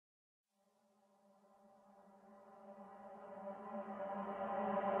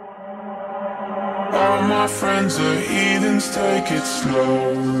my friends are heathens, take it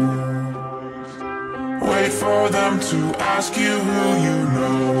slow. Wait for them to ask you who you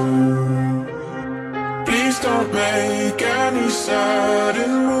know. Please don't make any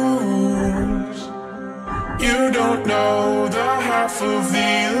sudden moves. You don't know the half of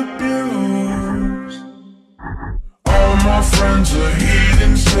the abuse. All my friends are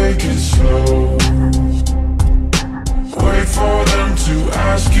heathens, take it slow. Wait for them to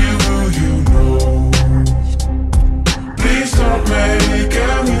ask you who you know. Please don't make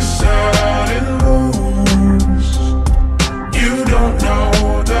any sudden moves. You don't know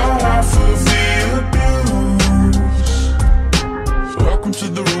the half of the abuse. Welcome to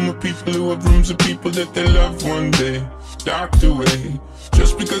the room of people who have rooms of people that they love one day docked away.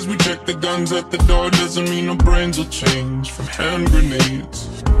 Just because we check the guns at the door doesn't mean our brains will change from hand grenades.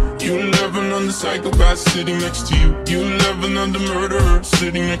 You loving on the psychopath sitting next to you. You loving on the murderer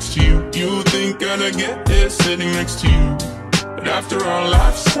sitting next to you. You think I'd get here sitting next to you. But after all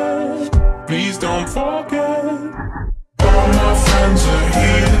I've said, please don't forget. All my friends are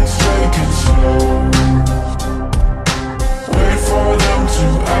heathens, take it slow. Wait for them to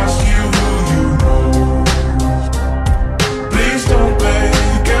ask you who you know. Please don't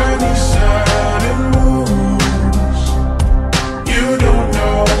make any sudden moves. You don't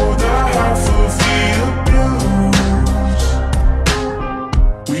know the half of the abuse.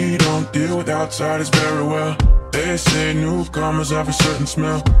 We don't deal with outsiders very well. They say newcomers have a certain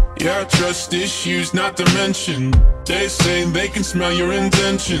smell. Yeah, trust issues not to mention. They say they can smell your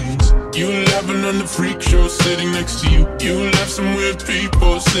intentions. You loving on the freak show sitting next to you. You left some weird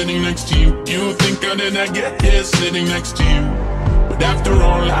people sitting next to you. You think I did not get here sitting next to you. But after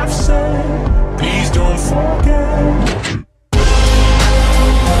all I've said, please don't forget.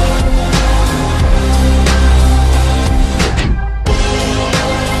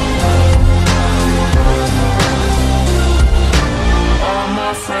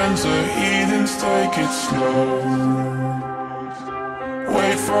 Friends are heathens, take it slow.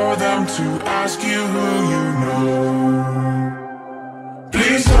 Wait for them to ask you who you know.